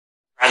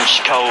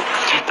trench coat,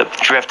 the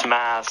drift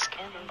mask.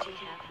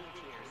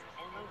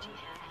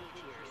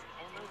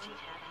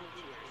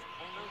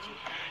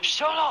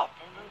 Shut up!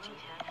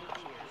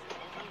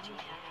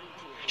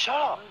 Shut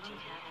up!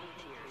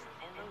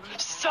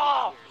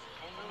 Stop!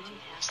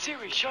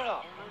 Siri, shut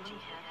up!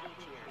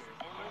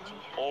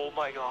 Oh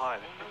my god.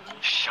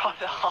 Shut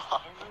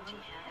up!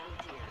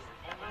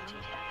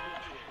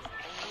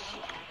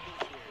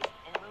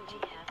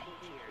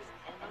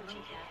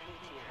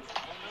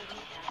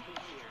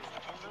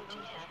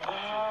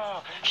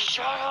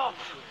 Shut up!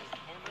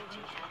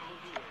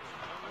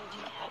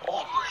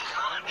 Oh my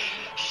god!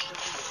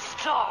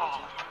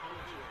 Stop!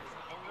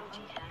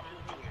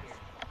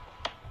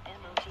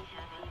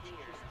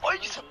 Oh,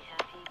 you so...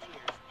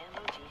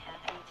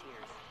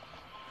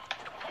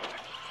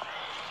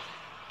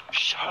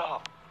 Shut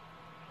up!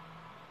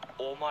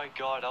 Oh my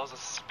god, that was a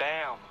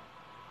spam!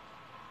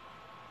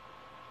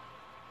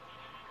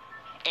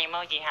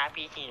 Emoji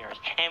happy tears,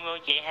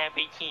 emoji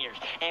happy tears,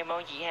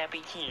 emoji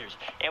happy tears,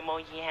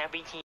 emoji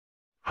happy tears.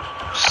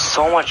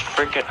 So much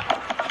freaking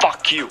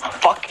fuck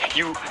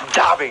you,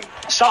 dabbing.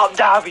 Stop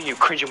dabbing, you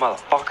cringy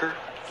motherfucker.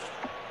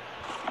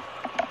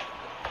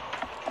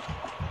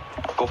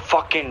 Go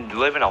fucking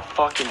live in a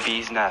fucking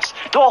bee's nest.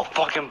 Don't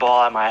fucking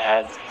ball at my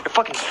head. Your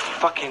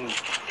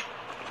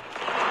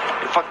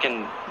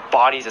fucking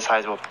body's the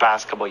size of a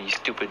basketball, you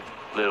stupid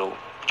little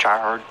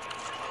tryhard.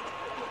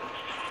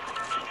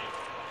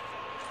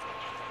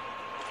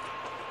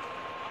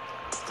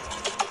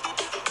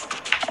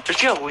 You're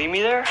just gonna leave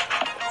me there?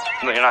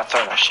 No, you're not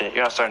starting that shit.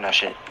 You're not starting that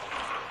shit.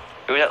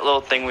 You know that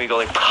little thing where you go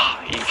like,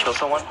 you kill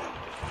someone?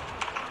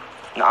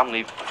 No, I'm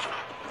leaving.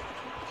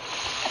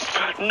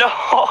 No!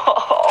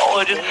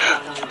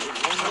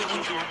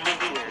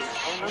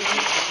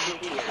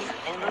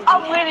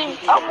 I'm winning!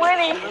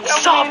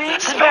 Stop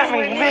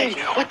spamming me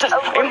with the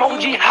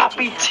emoji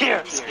happy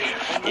tears!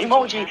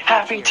 Emoji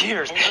happy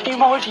tears!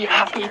 Emoji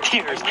happy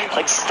tears!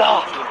 Like,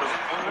 stop!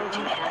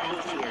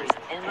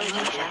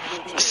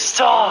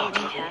 Stop!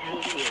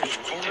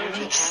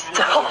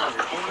 Stop!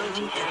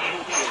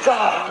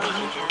 Stop!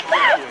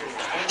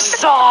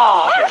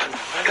 Stop!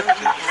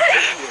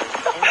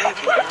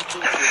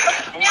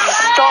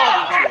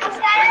 Stop!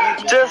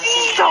 Just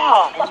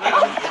stop!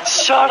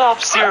 Shut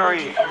up,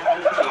 Siri!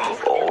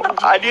 Oh,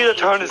 I need to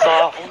turn this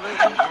off.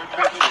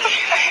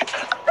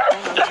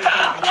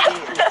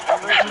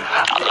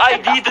 I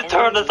need to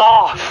turn this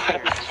off.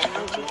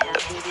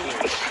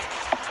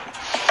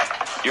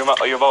 You're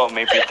about to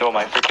make me throw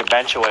my freaking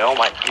bench away. Oh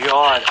my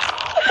god.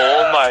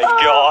 Oh my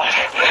god.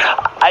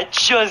 I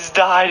just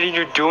died and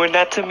you're doing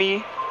that to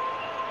me?